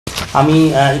আমি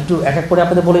একটু এক এক করে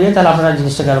আপনাদের বলে যাই, তাহলে আপনারা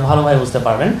জিনিসটাকে আরো ভালোভাবে বুঝতে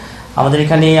পারবেন। আমাদের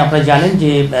এখানে আপনারা জানেন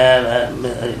যে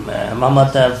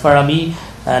মোহাম্মদ ফারাবি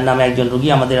নামে একজন রোগী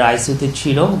আমাদের আইসিইউতে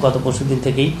ছিল গত পরশুদিন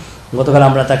থেকেই। গতকাল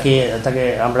আমরা তাকে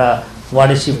আমরা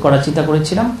ওয়ার্ডে শিফট করার চিন্তা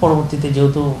করেছিলাম। পরবর্তীতে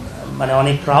যেহেতু মানে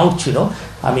অনেক ক্রাউড ছিল,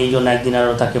 আমি এই জন্য একদিন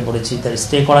আরও তাকে বলেছি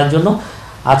স্টে করার জন্য।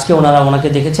 আজকে ওনাকে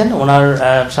দেখেছেন, ওনার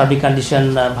সার্বিক কন্ডিশন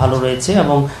ভালো রয়েছে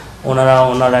এবং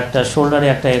ওনার একটা শোল্ডারে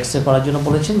একটা এক্স রে করার জন্য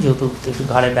বলেছেন, যেহেতু একটু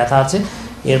ঘাড়ে ব্যথা আছে।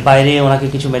 এর বাইরে ওনাকে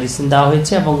কিছু মেডিসিন দেওয়া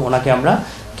হয়েছে এবং ওনাকে আমরা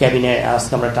ক্যাবিনে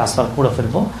আজকে আমরা ট্রান্সফার করে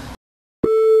ফেলবো।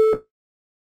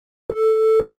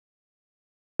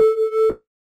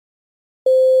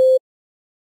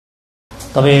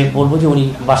 তবে বলবো যে উনি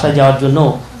বাসায় যাওয়ার জন্য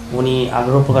উনি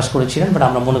আগ্রহ প্রকাশ করেছিলেন, বাট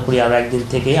আমরা মনে করি আরও একদিন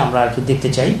থেকে আমরা আর কি দেখতে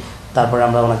চাই, তারপরে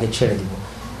আমরা ওনাকে ছেড়ে দিব।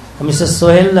 মিস্টার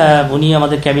সোহেল উনি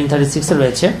আমাদের ক্যাবিন 36-এ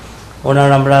রয়েছে। ওনার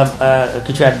আমরা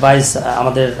কিছু অ্যাডভাইস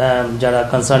আমাদের যারা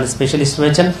কনসার্ন স্পেশালিস্ট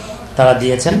রয়েছেন তারা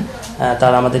দিয়েছেন।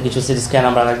 তার আমাদের কিছু সিটি স্ক্যান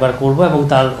আমরা আরেকবার করব এবং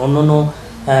তার অন্যান্য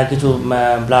কিছু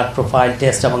ব্লাড প্রোফাইল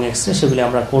টেস্ট এবং এক্সরে সেগুলি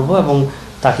আমরা করব এবং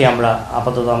তাকে আমরা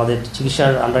আপাতত আমাদের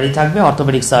চিকিৎসার আন্ডারেই থাকবে,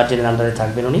 অর্থোপেডিক সার্জনের আন্ডারে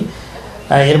থাকবেন উনি।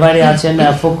 এর বাইরে আছেন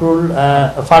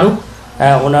ফারুক,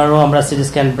 ওনারও আমরা সিটি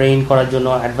স্ক্যান ব্রেইন করার জন্য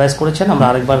অ্যাডভাইস করেছেন, আমরা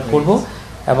আরেকবার করব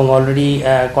এবং অলরেডি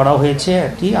করা হয়েছে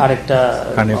আরেকটা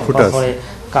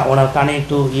ওনার কানে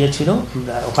একটু ছিল,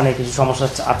 ওখানে কিছু সমস্যা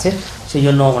আছে, সেই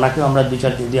জন্য ওনাকেও আমরা দু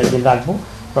একদিন রাখবো।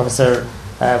 প্রফেসর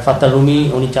ফাত্তা রুমি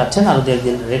উনি চাচ্ছেন আরও 2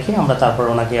 একদিন রেখে আমরা তারপর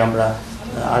ওনাকে আমরা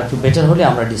আর একটু বেটার হলে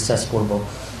আমরা ডিসচার্জ করব।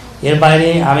 এর বাইরে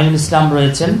আমিনুল ইসলাম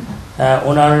রয়েছেন,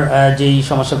 ওনার যেই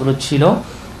সমস্যাগুলো ছিল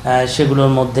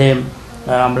সেগুলোর মধ্যে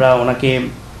আমরা ওনাকে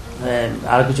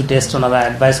আরও কিছু টেস্ট ওনারা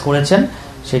অ্যাডভাইস করেছেন,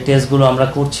 সেই টেস্টগুলো আমরা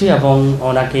করছি এবং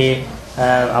ওনাকে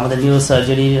আমাদের নিউরো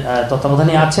সার্জারির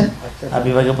তত্ত্বাবধানে আছেন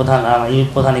বিভাগীয় প্রধান, ইউনিট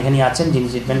প্রধান এখানে আছেন, যিনি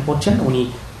ট্রিটমেন্ট করছেন। উনি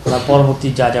ওনার পরবর্তী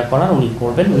যা করার উনি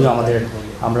করবেন,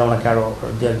 আমরা ওনাকে আরও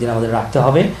 2 একদিন আমাদের রাখতে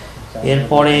হবে।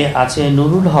 এরপরে আছে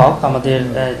নুরুল হক, আমাদের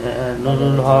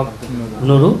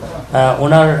নুরু,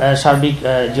 ওনার সার্বিক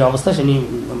যে অবস্থা উনি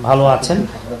ভালো আছেন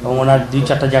এবং ওনার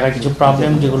 2-4টা জায়গায় কিছু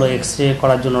প্রবলেম যেগুলো এক্সরে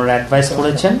করার জন্য অ্যাডভাইস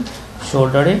করেছেন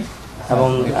শোল্ডারে এবং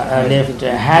লেফট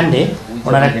হ্যান্ডে।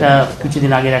 ওনার একটা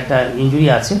কিছুদিন আগের একটা ইনজুরি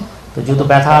আছে, তো যেহেতু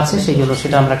ব্যথা আছে সেই জন্য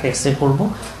সেটা আমরা একটা এক্সরে করবো।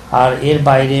 আর এর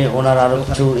বাইরে ওনার আরও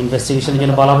কিছু ইনভেস্টিগেশনের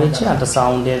জন্য বলা হয়েছে,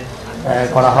 আল্ট্রাসাউন্ডের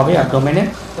করা হবে অ্যাবডোমেনে,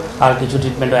 আর কিছু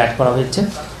ট্রিটমেন্টও অ্যাড করা হয়েছে।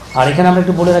 আর এখানে আমরা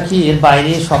একটু বলে রাখি, এর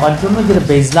বাইরে সবার জন্য যে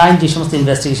বেসলাইন যে সমস্ত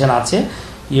ইনভেস্টিগেশন আছে,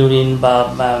 ইউরিন বা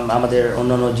আমাদের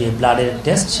অন্যান্য যে ব্লাডের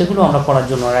টেস্ট, সেগুলো আমরা করার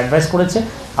জন্য অ্যাডভাইস করেছে,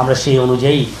 আমরা সেই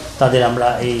অনুযায়ী তাদের আমরা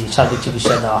এই সার্বিক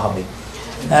চিকিৎসা দেওয়া হবে।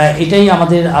 এটাই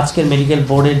আমাদের আজকের মেডিকেল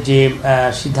বোর্ডের যে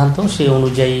সিদ্ধান্ত, সেই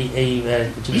অনুযায়ী এই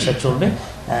চিকিৎসা চলবে,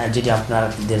 যেটি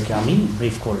আপনাদেরকে আমি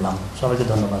ব্রিফ করলাম। সবাইকে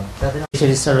ধন্যবাদ।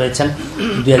 স্পেশালিস্টরা রয়েছেন,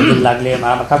 2 একদিন লাগলে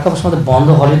কালকে অবশ্য আমাদের বন্ধ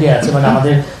হলিডে আছে, মানে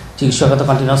আমাদের চিকিৎসকরা তো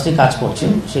কন্টিনিউয়াসলি কাজ করছেন,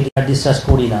 সেটি আর ডিসচার্জ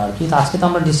করি না আর কি। তো আজকে তো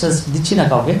আমরা ডিসচার্জ দিচ্ছি না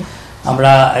কাউকে,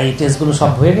 আমরা এই টেস্টগুলো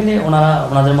সব হয়ে গেলে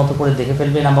ওনাদের মতো করে দেখে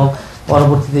ফেলবেন এবং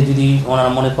পরবর্তীতে যদি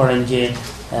ওনারা মনে করেন যে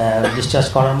ডিসচার্জ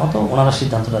করার মতো, ওনারা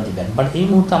সিদ্ধান্তটা দিবেন। বাট এই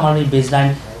মুহূর্তে আমার এই বেসলাইন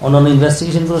অন্যান্য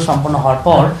ইনভেস্টিগেশনগুলো সম্পন্ন হওয়ার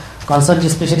পর কনসার্ন যে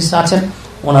স্পেশালিস্ট আছেন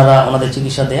ওনাদের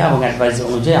চিকিৎসা দেয়া এবং অ্যাডভাইস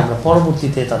অনুযায়ী আমরা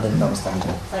পরবর্তীতে তাদের ব্যবস্থা নেব।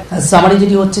 সামারি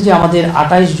যেটি হচ্ছে যে আমাদের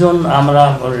 28 জন আমরা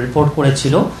রিপোর্ট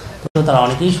করেছিল, তারা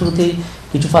অনেকেই শুরুতেই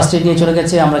কিছু ফার্স্ট এড নিয়ে চলে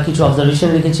গেছে, আমরা কিছু অবজারভেশন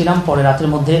রেখেছিলাম, পরে রাতের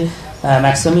মধ্যে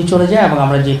ম্যাক্সিমামই চলে যায় এবং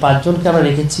আমরা যে 5 জনকে আমরা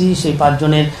রেখেছি সেই 5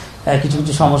 জনের কিছু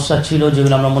সমস্যা ছিল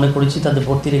যেগুলো আমরা মনে করেছি তাদের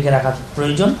ভর্তি রেখে রাখা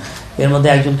প্রয়োজন। এর মধ্যে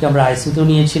একজনকে আমরা আইসিইউতেও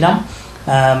নিয়েছিলাম,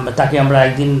 তাকে আমরা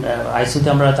একদিন আইসিইউতে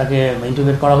আমরা তাকে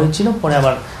ইন্টিউবেট করা হয়েছিল, পরে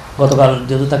আবার গতকাল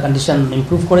যেহেতু তার কন্ডিশন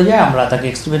ইমপ্রুভ করে যায় আমরা তাকে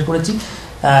এক্সটিউবেট করেছি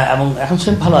এবং এখন সে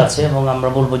ভালো আছে এবং আমরা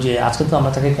বলবো যে আজকে তো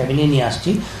আমরা তাকে ক্যাবিনে নিয়ে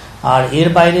আসছি। আর এর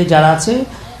বাইরে যারা আছে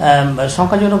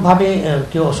সংখ্যাজনকভাবে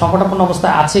কেউ সংকটাপন্ন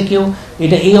অবস্থায় আছে, কেউ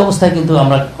এই অবস্থায় কিন্তু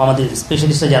আমরা আমাদের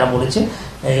স্পেশালিস্টরা যারা বলেছে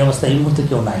এই অবস্থায় এই মুহূর্তে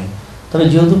কেউ নাই। তবে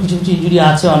যেহেতু কিছু ইনজুরি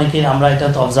আছে অনেকের, আমরা এটা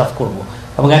তো অবজার্ভ করবো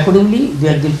এবং অ্যাকর্ডিংলি 2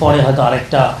 একদিন পরে হয়তো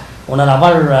আরেকটা ওনারা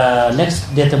আবার নেক্সট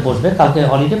ডেতে বসবে, কালকে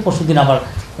হলিডে, পরশুদিন আবার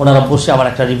ওনারা বসে আবার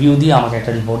একটা রিভিউ দিয়ে আমাকে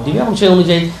একটা রিপোর্ট দিবে এবং সেই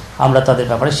অনুযায়ী আমরা তাদের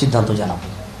ব্যাপারে সিদ্ধান্ত জানাবো।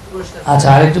 আচ্ছা,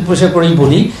 আরেকটু পরিষ্কার করেই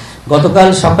বলি, গতকাল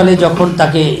সকালে যখন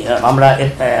তাকে আমরা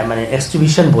মানে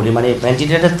এক্সটিউবেশন বলি, মানে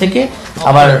ভেন্টিলেটর থেকে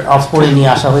আবার অফ করে নিয়ে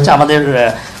আসা হয়েছে, আমাদের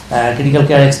ক্রিটিক্যাল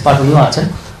কেয়ার এক্সপার্ট উনিও আছেন,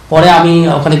 পরে আমি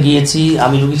ওখানে গিয়েছি,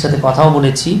 আমি রোগীর সাথে কথাও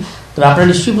বলেছি। তবে আপনারা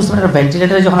নিশ্চয়ই বুঝতে পারেন,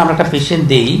 ভেন্টিলেটারে যখন আমরা একটা পেশেন্ট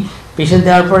পেশেন্ট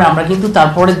দেওয়ার পরে আমরা কিন্তু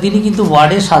তারপরের দিনই কিন্তু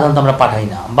ওয়ার্ডে সাধারণত আমরা পাঠাই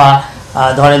না, বা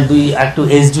ধরেন একটু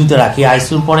এইচডিউতে রাখি,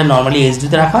 আইসিইউর পরে নর্মালি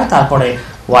এইচডিউতে রাখা হয়, তারপরে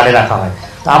ওয়ার্ডে রাখা হয়।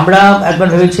 তো আমরা একবার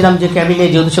ভেবেছিলাম যে ক্যাবিনে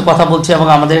যেহেতু সে কথা বলছে এবং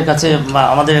আমাদের কাছে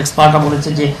আমাদের এক্সপার্টরা বলেছে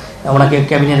যে ওনাকে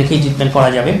ক্যাবিনে রেখেই ট্রিটমেন্ট করা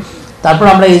যাবে, তারপর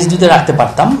আমরা এইচডিতে রাখতে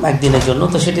পারতাম একদিনের জন্য,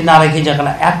 তো সেটি না রেখে যখন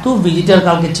এত ভিজিটার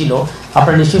কালকে ছিল,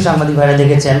 আপনারা নিশ্চয়ই সাংবাদিক ভাইরা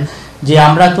দেখেছেন যে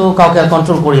আমরা তো কাউকে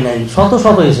কন্ট্রোল করি নাই, শত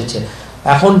শত এসেছে।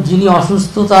 এখন যিনি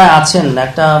অসুস্থতায় আছেন,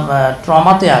 একটা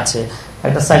ট্রমাতে আছে,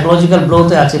 একটা সাইকোলজিক্যাল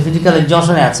ব্লোতে আছে, ফিজিক্যাল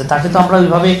এক্সজশনে আছে, তাকে তো আমরা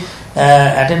ওইভাবে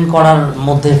অ্যাটেন্ড করার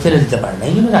মধ্যে ফেলে দিতে পারি না,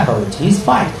 এই জন্য রাখা হয়েছে। হি ইজ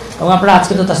ফাইন, এবং আপনারা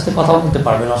আজকে তো তার সাথে কথাও বলতে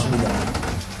পারবেন, অসুবিধা নেই।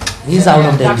 He is out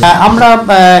of danger. আমরা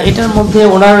এটার মধ্যে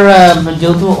ওনার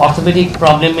যেহেতু অর্থোপেডিক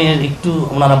প্রবলেমের একটু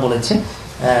ওনারা বলেছে,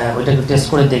 ওইটাকে টেস্ট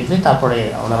করে দেখবে, তারপরে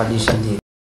ওনারা ডিসিশন দিয়ে